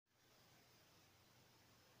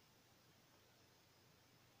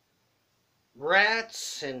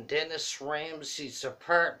Rats in Dennis Ramsay's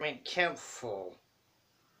apartment Kempful.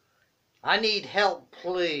 I need help,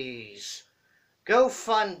 please. Go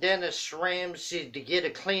fund Dennis Ramsay to get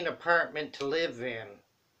a clean apartment to live in.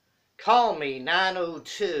 Call me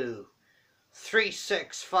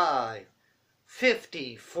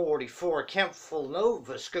 902-365-5044 Kempful,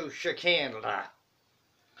 Nova Scotia, Canada.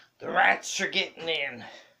 The rats are getting in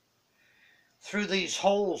through these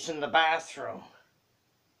holes in the bathroom.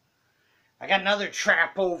 I got another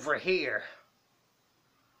trap over here.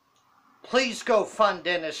 Please go fund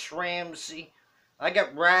Dennis Ramsay. I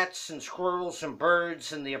got rats and squirrels and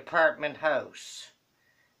birds in the apartment house.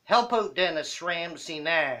 Help out Dennis Ramsay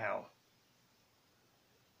now.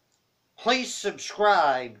 Please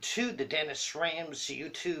subscribe to the Dennis Ramsay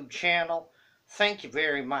YouTube channel. Thank you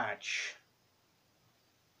very much.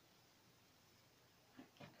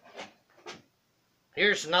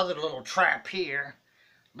 Here's another little trap here.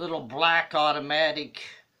 Little black automatic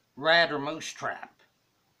rat or mouse trap.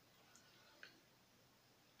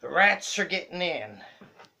 The rats are getting in.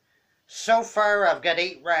 So far I've got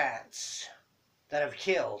 8 rats that I've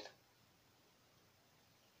killed.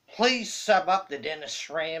 Please sub up the Dennis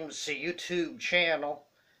Ramsay YouTube channel.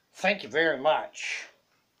 Thank you very much.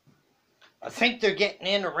 I think they're getting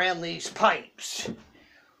in around these pipes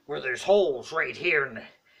where there's holes right here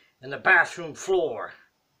in the bathroom floor.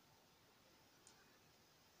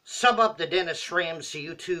 Sub up the Dennis Ramsay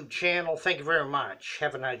YouTube channel. Thank you very much.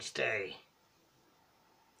 Have a nice day.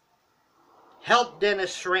 Help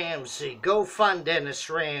Dennis Ramsay. Go fund Dennis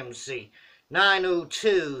Ramsay.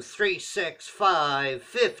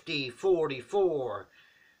 902-365-5044.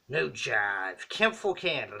 No Jive. Kempful,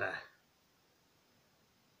 Canada.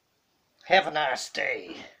 Have a nice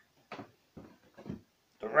day.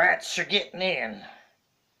 The rats are getting in.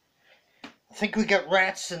 I think we got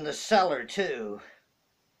rats in the cellar too.